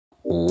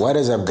What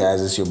is up,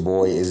 guys? It's your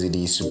boy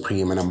Izzy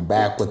Supreme, and I'm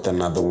back with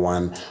another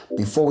one.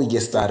 Before we get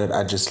started,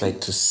 I'd just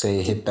like to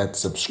say hit that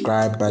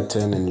subscribe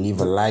button and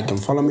leave a like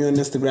and follow me on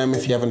Instagram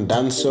if you haven't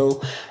done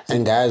so.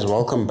 And guys,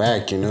 welcome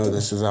back. You know,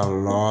 this is our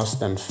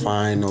last and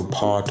final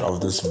part of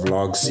this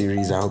vlog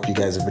series. I hope you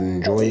guys have been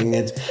enjoying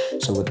it.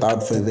 So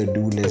without further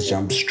ado, let's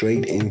jump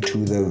straight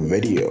into the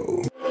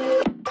video.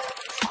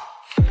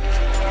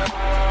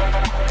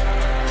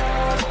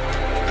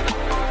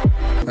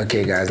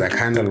 Okay guys, I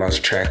kind of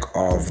lost track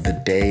of the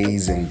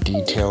days and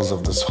details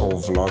of this whole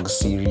vlog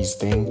series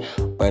thing,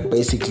 but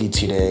basically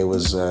today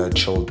was a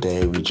chill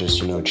day. We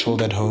just,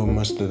 chilled at home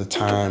most of the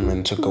time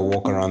and took a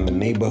walk around the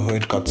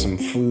neighborhood, got some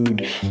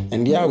food,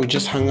 and yeah, we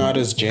just hung out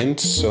as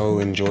gents, so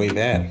enjoy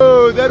that.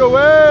 Oh, that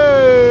away!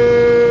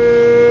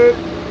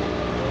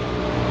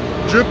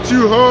 Drip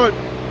too hard.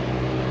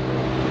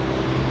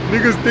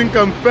 Niggas think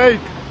I'm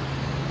fake.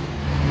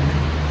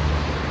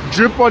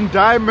 Drip on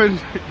diamond.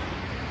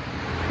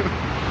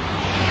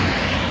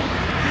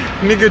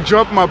 Nigga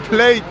dropped my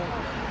plate.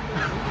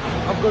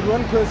 I've got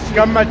one question.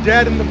 Got my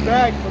dad in the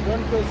back. I've got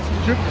one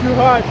question. Drip too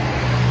hard.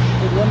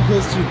 I've got one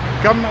question.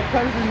 Got my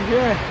cousin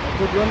here. I've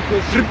got one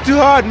question. Drip too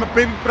hard. My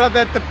baby brother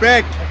at the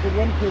back. I've got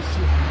one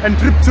question. And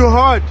drip too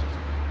hard.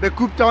 The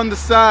coupe down the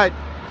side.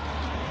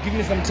 Give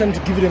me some time to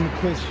give them a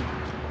question.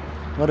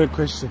 What a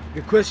question?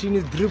 The question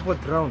is drip or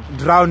drown?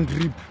 Drown,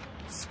 drip.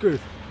 Skirt.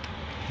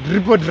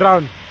 Drip or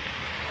drown?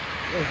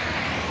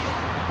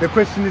 The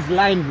question is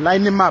line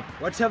him up.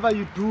 Whatever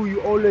you do,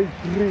 you always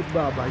drip,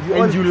 Baba.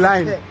 You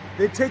line.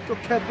 They take your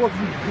cap off,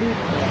 you drip.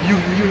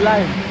 You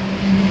line.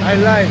 I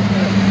lie.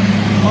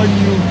 On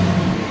you.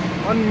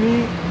 On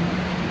me.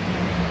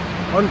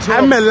 On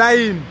top. I'm a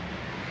lion.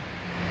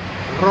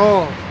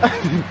 Raw.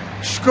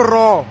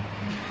 Skro.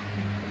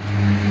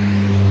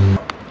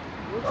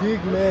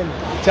 Big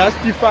man.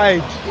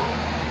 Justified.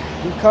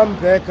 You come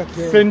back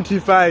again.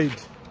 Sanctified.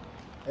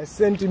 A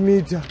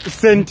centimeter.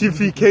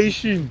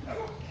 Sanctification.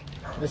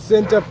 A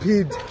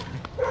centipede.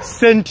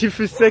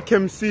 Scientific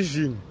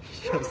circumcision.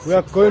 We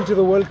are going to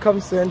the welcome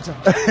center.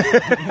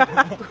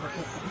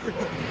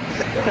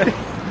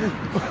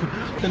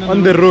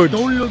 On the road.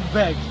 Don't look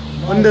back.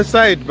 On the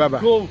side, Baba.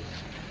 Go.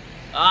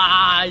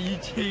 You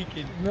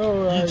chicken.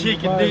 No, you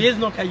chicken. There is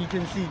no car you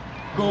can see.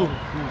 Go.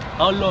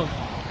 How long?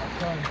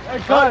 I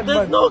can't.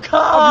 There's no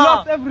car. I've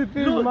lost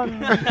everything, No. man.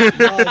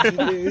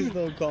 There is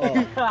no car.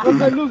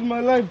 Because I lose my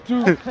life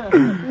too.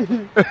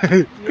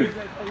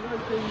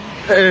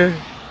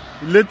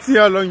 Let's see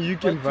how long you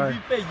can But buy. to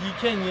be fair, you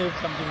can hear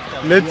something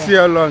stuff. Let's see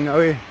how long.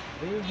 Away.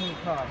 There is no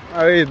car.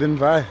 Away, then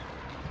buy.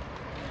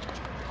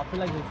 I feel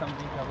like there's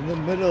something coming. In the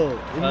middle.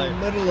 In the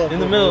middle of In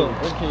the middle.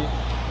 Okay.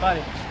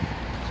 Bye.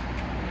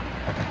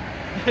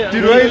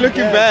 Dude, why are you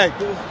looking back?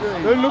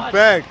 Don't look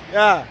back.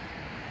 Yeah.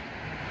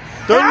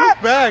 Don't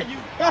look back.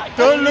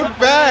 Don't look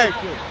back.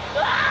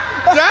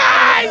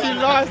 Die! You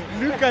lost.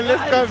 Luca,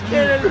 let's come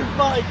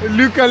you.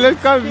 Luca,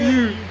 let's come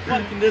you.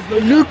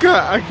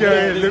 Luca,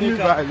 okay, let me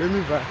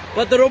buy.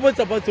 But the robot's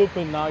about to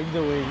open now,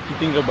 either way, if you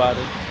think about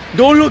it.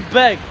 Don't look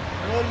back.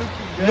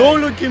 No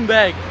looking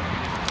back.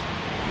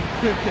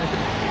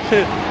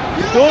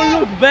 Don't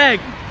look back.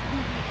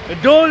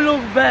 Don't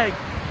look back.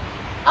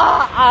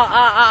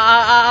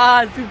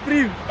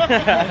 Supreme.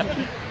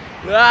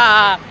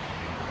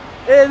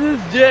 Hey,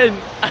 this Jen.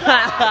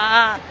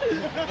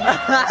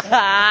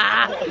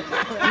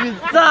 You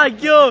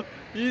suck, yo.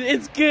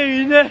 It's scary,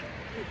 you know.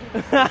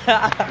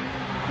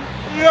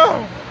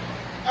 Yo!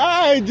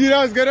 Dude,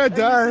 I was gonna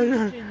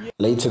die.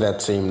 Later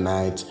that same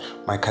night,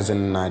 my cousin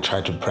and I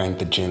tried to prank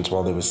the gents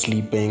while they were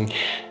sleeping,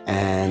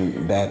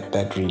 and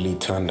that really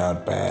turned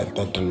out bad.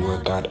 That didn't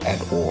work out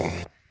at all.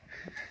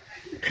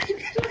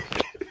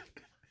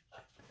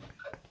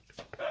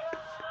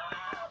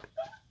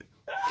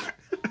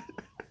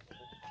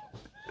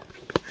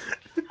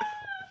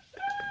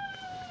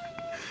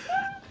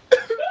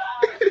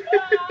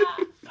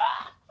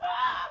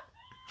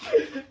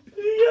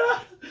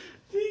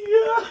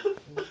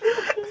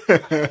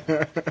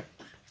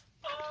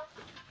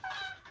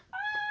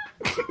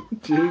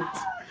 Gents,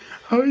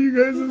 how are you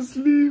guys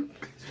asleep?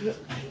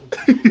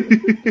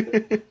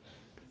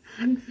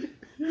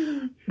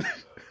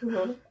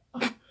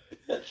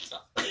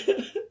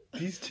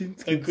 These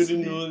gents can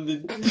couldn't sleep. hold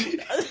it.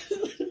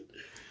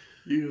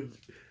 Yo,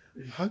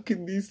 how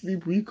can they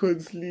sleep? We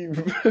can't sleep.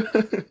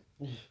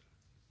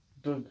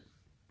 Dog.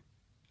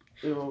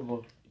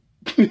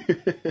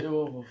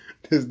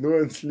 There's no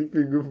one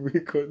sleeping if we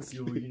can't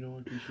sleep. Yo, you know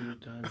what we should have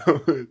done?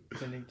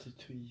 Connected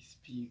to a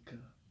speaker.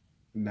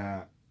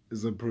 Nah,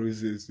 it's a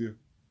process, yeah.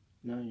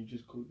 Now you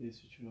just go there,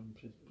 switch it on, and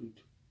press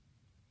Bluetooth.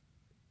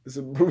 It's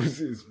a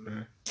process,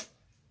 man.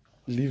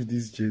 Leave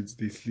these gents,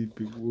 they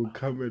sleeping. We'll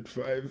come at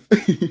 5.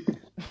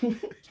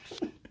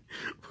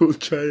 We'll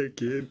try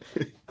again.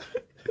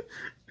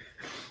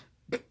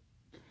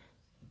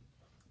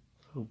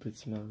 Hope it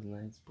smells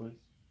nice, boys.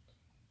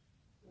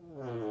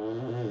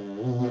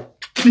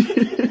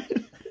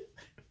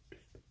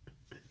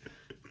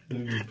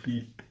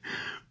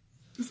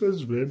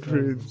 Such bad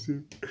friends.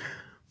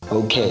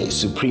 Okay,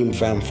 Supreme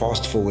fam,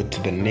 fast forward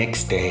to the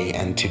next day,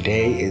 and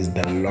today is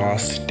the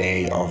last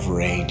day of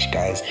Rage,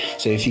 guys.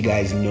 So if you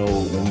guys know,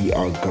 we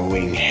are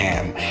going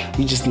ham.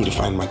 We just need to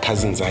find my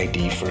cousin's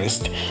ID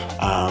first.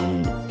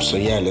 So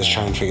yeah, let's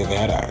try and figure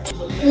that out.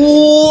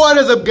 What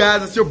is up,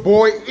 guys? It's your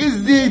boy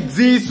Izzy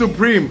D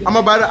Supreme. I'm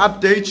about to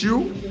update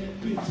you.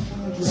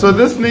 So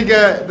this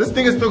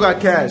nigga still got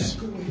cash.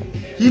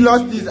 He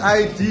lost his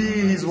ID,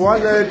 his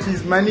wallet,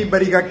 his money,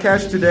 but he got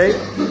cash today.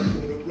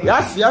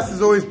 Yes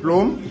is always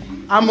Bloom.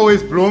 I'm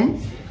always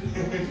Bloom.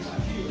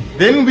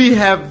 Then we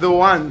have the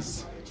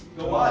ones.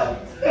 The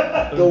what?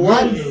 The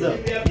ones.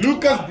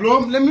 Lucas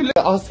Bloom. Let me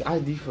Ask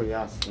ID for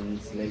Yas.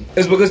 It's like.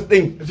 It's because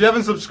thing. If you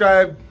haven't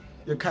subscribed,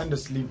 you're kind of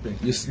sleeping.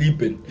 You're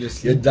sleeping.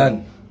 You're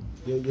done.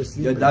 You're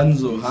sleeping. You're done,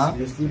 so, huh?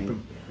 You're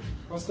sleeping.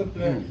 What's the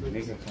plan?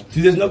 See,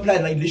 there's no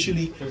plan. Like,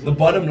 literally, the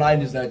bottom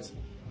line is that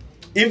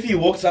if he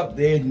walks up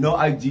there, no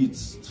ID,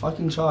 it's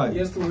fucking shy. He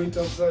has to wait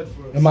outside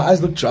for us. And my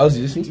eyes look drowsy,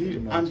 you see?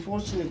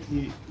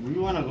 Unfortunately, we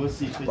wanna go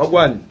see Fish.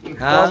 Wagwan.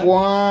 Huh?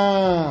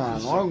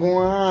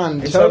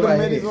 Wagwan. It's Tell all the right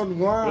ladies here.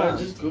 Wagwan.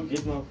 Just go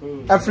get my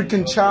food.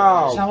 African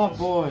child. Shower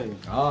boy.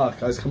 Ah,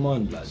 guys, come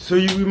on, blood. So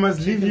we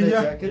must leave you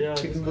here? Yeah,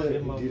 just go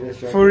get my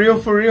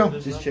food. For real?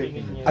 Just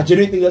checking. I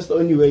genuinely think that's the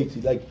only way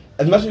to, like,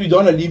 as much as we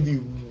don't want to leave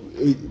you,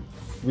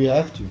 We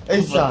have to.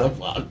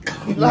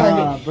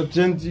 Nah, but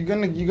gents, you're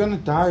gonna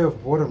die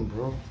of boredom,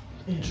 bro.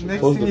 Next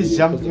thing is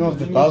jumping off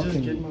the Just balcony.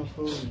 get my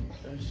food.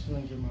 I just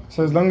wanna get my food.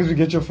 So as long as you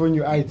get your phone,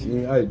 you IT.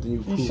 alright, then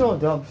you cool. You sure,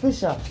 dog?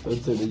 Fisher.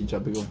 Don't say that you're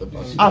jumping off the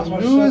bus. I'm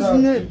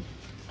losing it.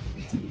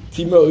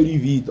 Team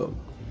ODV, though.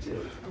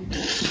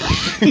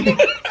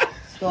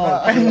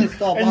 Stop.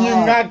 Stop. And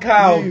you're not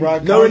cow, bro.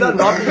 No, we're not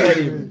laughing at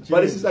him.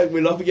 But it's just like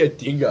we're laughing at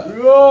Dinga.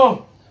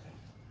 Yo!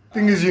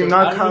 Thing is, you're I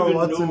not don't cow. even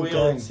What's know in where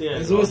gang? it's here.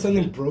 There's always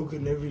something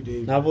broken every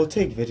day. Now we'll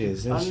take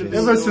videos.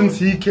 Ever since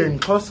he came,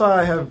 Kosa,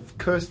 I have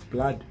cursed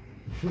blood.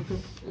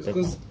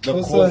 Because The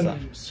Kosa and Kosa.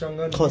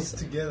 Shangan Kosa. mixed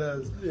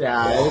together.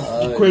 Yeah,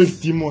 it equals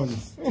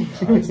demons.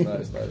 Nice.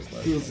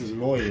 Feels is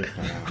loyal.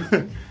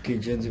 Okay,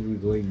 gents, we're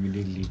going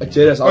immediately.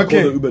 Okay,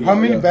 how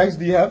many bags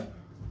do you have?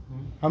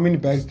 How many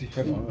bags do you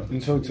have in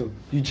total?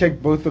 You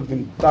checked both of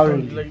them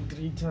thoroughly. Like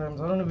 3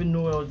 times. I don't even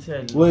know where I'll tell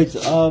you. Wait,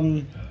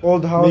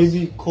 Old house.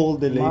 maybe call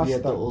the lady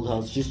at the Master. old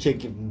house. Just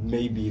check if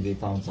maybe they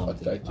found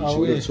something. She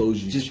would have told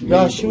you. Just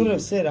Yeah, she would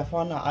have said I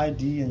found her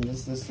ID and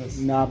this.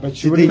 Nah, but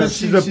she Did wouldn't. they-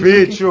 She's a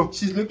bitch, yo.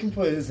 She's looking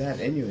for his hat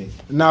anyway.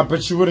 Nah,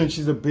 but she wouldn't.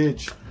 She's a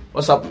bitch.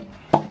 What's up?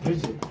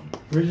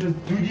 Dude,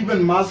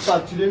 even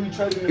master. Today we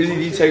tried to. Easy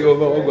D take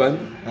over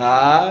Wagwan.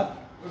 Ah.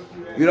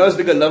 You know, this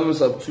nigga love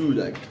himself too,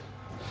 like.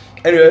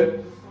 Anyway,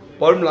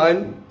 bottom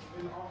line,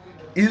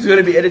 he's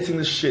gonna be editing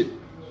this shit.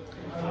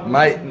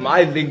 My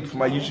link for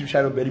my YouTube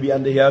channel better be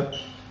under here.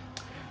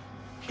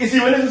 Izzy,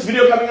 when is this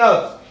video coming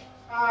out?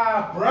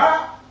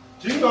 Bruh.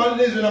 During the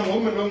holidays when I'm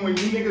home alone, when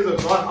you niggas are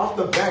gone, off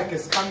the back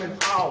is coming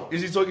out.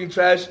 Is he talking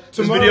trash? This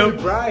Tomorrow video,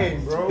 we're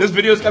Brian, bro. this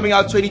video is coming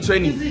out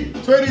 2020.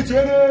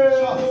 2020.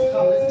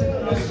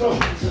 Let's go.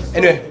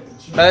 Anyway,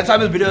 by the time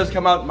this video has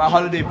come out, my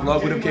holiday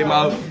vlog would have came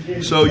out.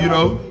 So you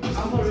know,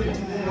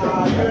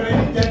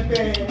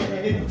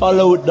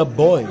 follow the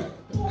boy.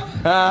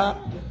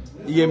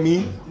 You get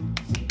me?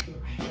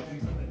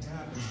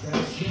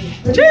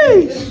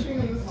 Jeez.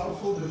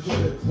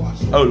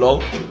 Oh lol,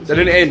 that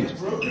didn't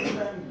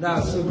end. Nah,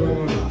 still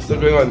going on. Still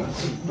going on.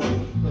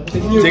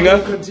 Continue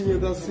Dinga,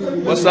 that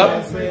scene. what's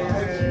up?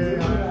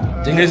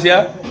 Dinga's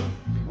here.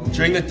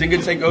 During the Dinga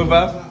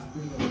takeover,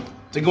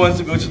 Dinga wants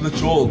to go to the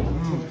drawl.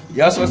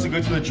 Yas wants to go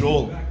to the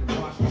drawl.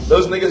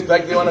 Those niggas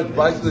back there want to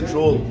buy to the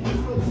drawl.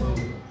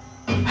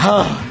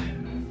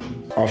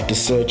 After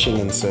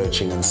searching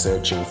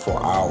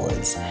for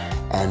hours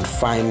and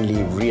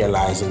finally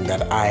realizing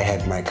that I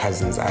had my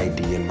cousin's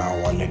ID in my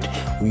wallet,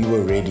 we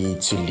were ready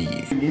to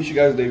leave. Meet you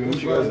guys there.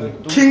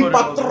 King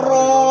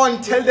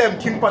Patron, tell them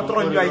King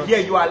Patron, you are here,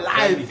 you are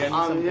alive.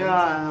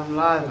 I'm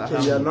live.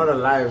 Okay, you are not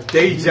alive.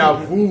 Deja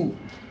vu.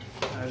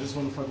 I just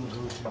want to fucking go.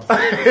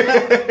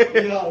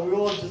 Yeah, we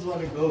all just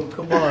want to go.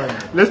 Come on.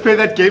 Let's play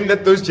that game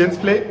that those gents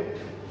play.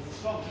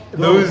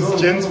 Those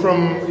gents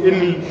from not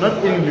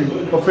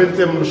Inlu,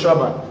 Offensive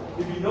Mushaba.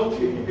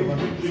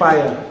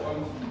 Fire.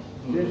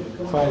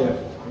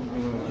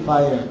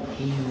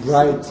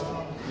 Right.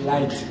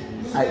 Light.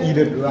 I eat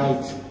it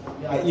right.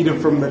 I eat it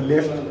from the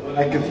left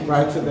like it's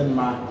brighter than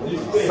my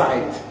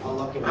sight.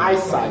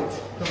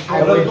 Eyesight.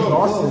 I wear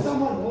glasses,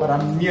 but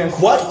I'm near.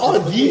 What are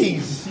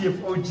these? See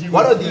if OG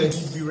What are would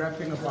these? he'd be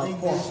rapping about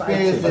four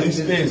Spares.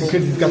 sights.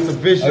 Because he's got the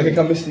vision. Okay,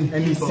 come and see.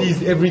 And he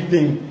sees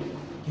everything.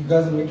 You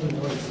guys are making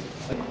noise.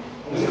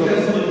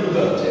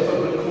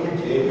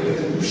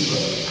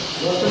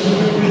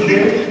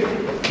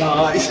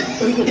 Nice.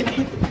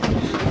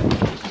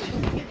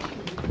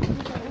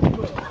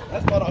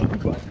 That's not our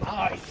Uber.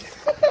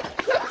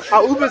 Nice.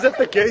 Our Uber's at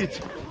the gate.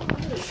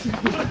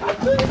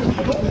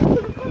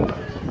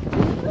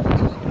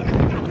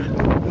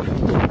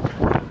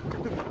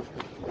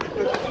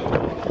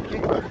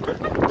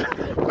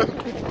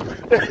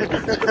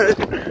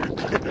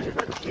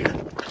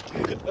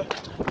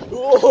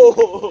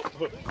 Whoa.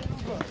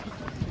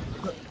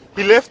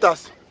 left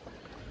us.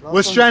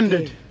 We're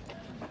stranded.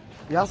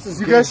 Yes, is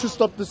You guys should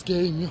stop this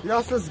game.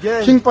 Yes, is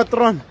gay. King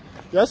Patron.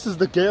 Yes, is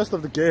the gayest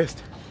of the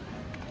gayest.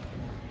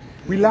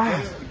 We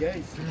live.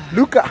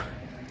 Luca,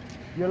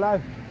 you're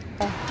live.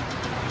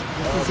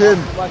 This is him.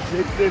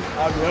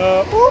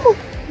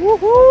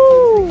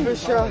 Woohoo!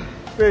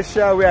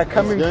 Fisher, we are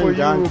coming for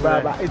you,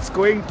 Baba. It's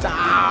going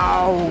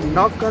down.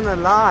 Not gonna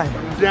lie.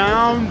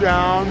 Down.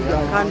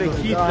 Kind of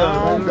keep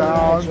down.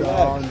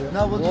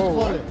 Now we'll just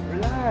call it.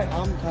 Relax.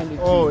 I'm kind of.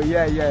 Oh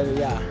yeah.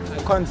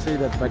 I can't say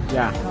that, but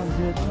yeah.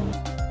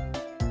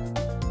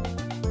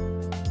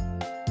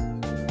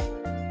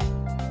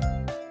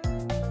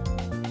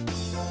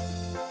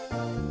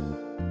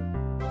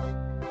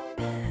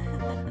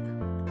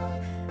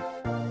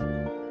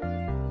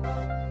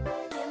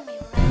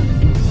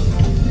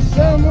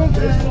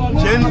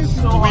 Gents,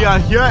 we are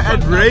here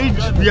at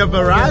Rage. We have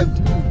arrived.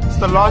 It's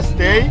the last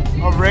day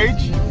of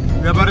Rage.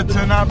 We're about to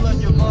turn up.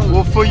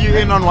 We'll fill you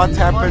in on what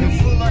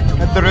happens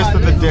at the rest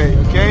of the day,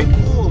 okay?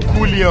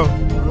 Coolio.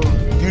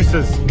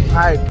 Deuces.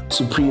 Hi.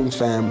 Supreme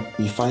fam,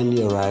 we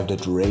finally arrived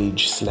at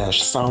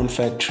Rage/Sound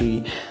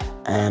Factory,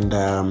 and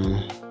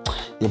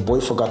your boy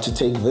forgot to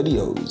take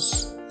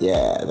videos.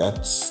 Yeah,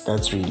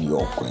 that's really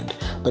awkward.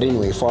 But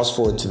anyway, fast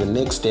forward to the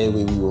next day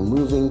where we were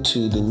moving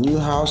to the new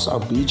house, our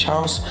beach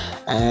house,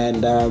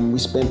 and we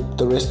spent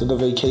the rest of the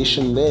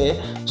vacation there.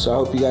 So I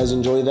hope you guys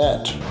enjoy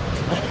that.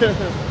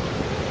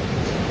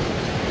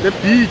 The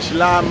beach,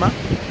 Lama.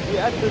 We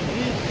at the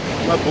beach.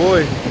 My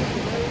boy.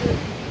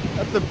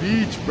 At the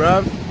beach,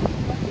 bruv.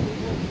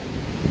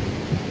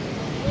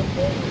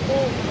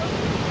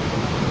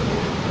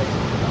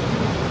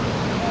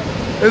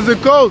 Is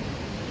it cold?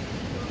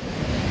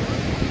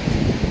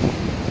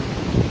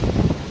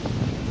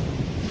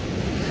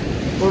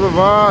 For the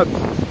vibes.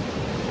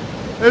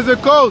 Is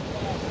it cold?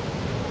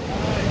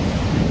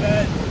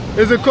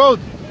 Is it cold?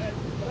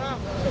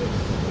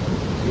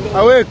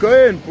 Oh wait, go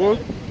in, bro.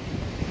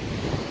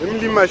 Let me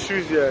leave my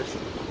shoes here.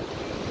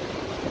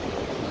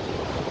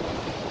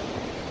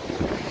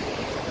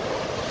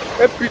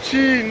 È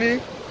piccini.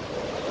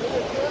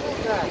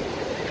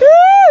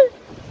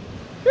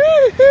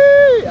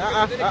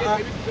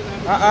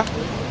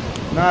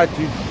 Nah,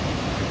 dude.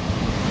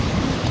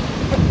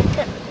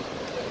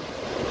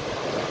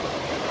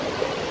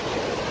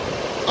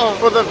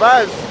 For the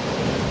vibes.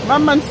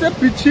 Mama, say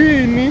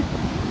piccini.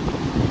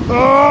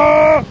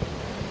 Oh,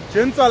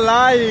 gents are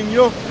lying,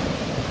 yo.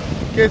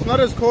 Okay, it's not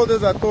as cold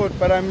as I thought,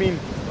 but I mean.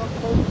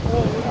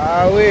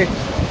 Ah, wait.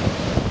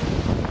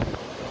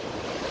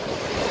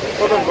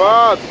 For the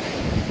vibes.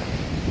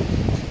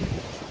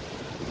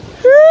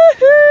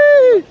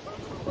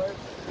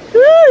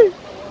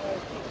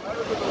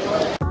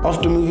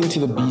 After moving to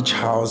the beach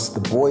house, the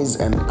boys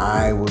and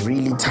I were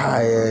really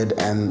tired,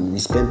 and we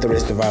spent the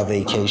rest of our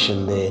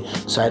vacation there.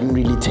 So I didn't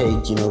really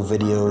take,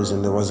 videos,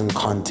 and there wasn't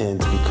content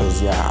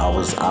because I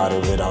was out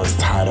of it. I was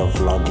tired of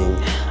vlogging.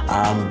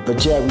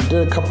 But yeah, we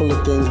did a couple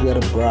of things. We had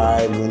a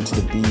bride, we went to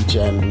the beach,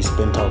 and we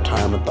spent our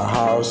time at the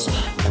house,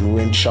 and we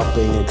went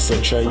shopping,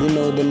 etc.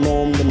 The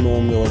norm,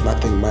 there was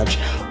nothing much.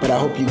 But I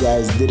hope you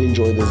guys did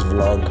enjoy this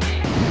vlog.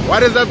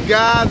 What is up,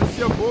 guys? It's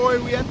your boy.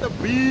 We at the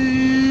beach.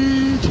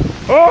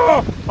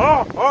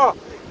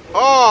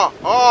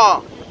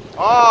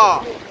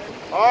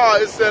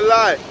 It's a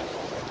lie.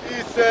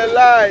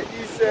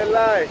 It's a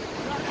lie.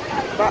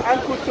 My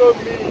uncle told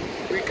me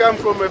we come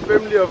from a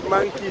family of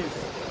monkeys.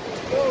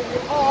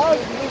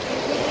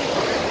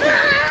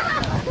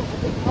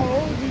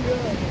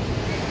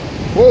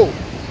 Whoa.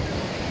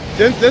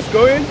 Gents, let's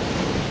go in.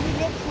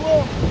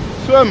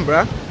 Swim,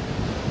 bruh.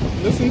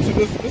 Listen to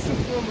this. This is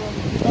swim, bro.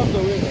 Out the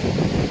way.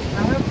 I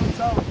have to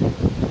tell.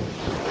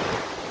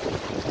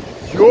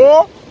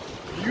 Yo.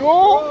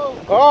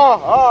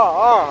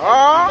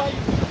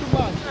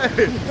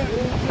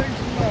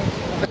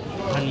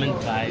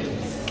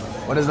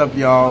 What is up,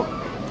 y'all?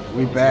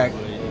 We back.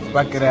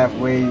 Bucket half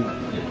wave.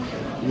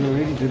 We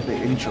already did the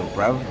intro,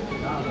 bruv.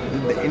 We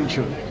did the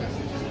intro.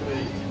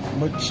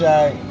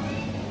 Muchai.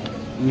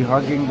 We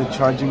hugging the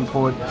charging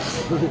port.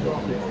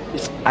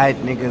 Alright,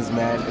 niggas,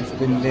 man. It's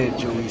been lit,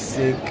 yo. We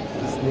sick.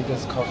 This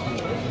nigga's coughing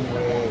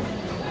everywhere.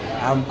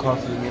 I'm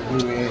coughing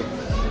everywhere.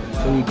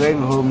 So we're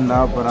going home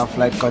now, but our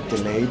flight got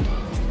delayed.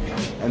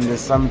 And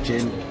there's some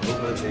gent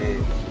over there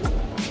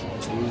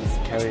who's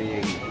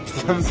carrying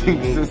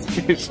something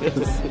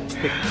suspicious.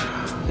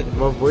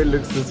 My boy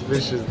looks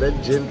suspicious.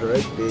 That gent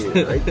right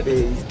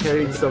there. He's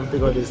carrying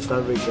something on his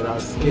stomach, and I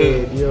was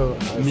scared, yo.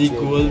 Meek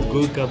World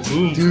go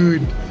kaboom.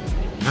 Dude.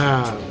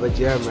 But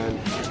yeah, man.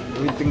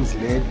 Everything's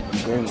lit.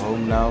 We're going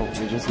home now.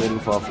 We're just waiting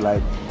for our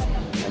flight.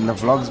 And the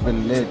vlog's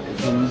been lit.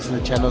 If you're new to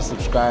the channel,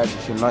 subscribe.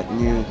 If you're not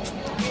new,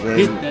 then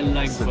hit that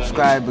like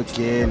subscribe button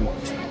again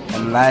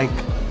and like.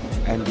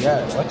 And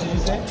yeah, what did you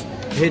say?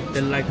 Hit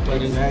the like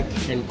button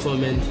and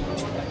comment.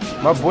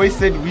 My boy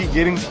said we're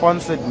getting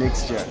sponsored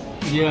next year.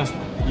 Yeah,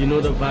 you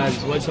know the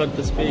vibes. Watch out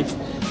the space.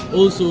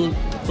 Also,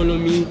 follow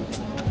me.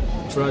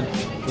 Bro,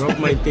 drop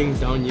my thing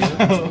down here.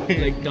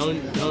 Like down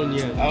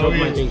here. Drop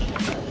my thing.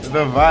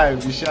 The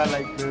vibe. You shall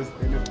like this.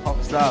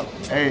 Pops up.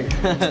 Hey,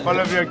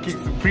 follow me on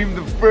King Supreme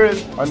the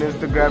First on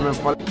Instagram and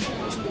follow.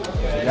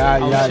 Yeah.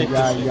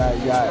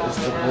 It's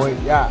the boy.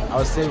 Yeah, I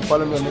was saying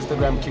follow me on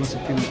Instagram, King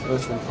Supreme the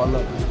First, and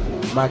follow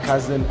my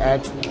cousin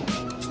at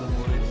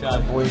my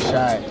boy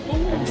Shy.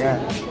 And yeah,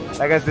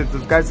 like I said,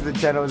 subscribe to the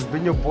channel. It's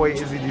been your boy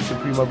Izzy D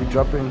Supreme. I'll be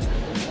dropping.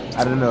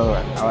 I don't know.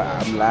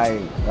 I'm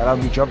lying, but I'll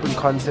be dropping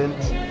content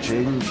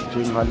during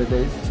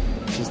holidays.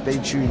 So stay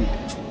tuned,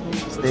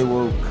 stay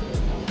woke,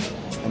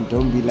 and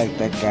don't be like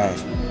that guy.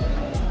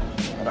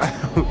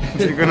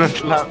 They're gonna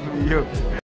slap me, yo.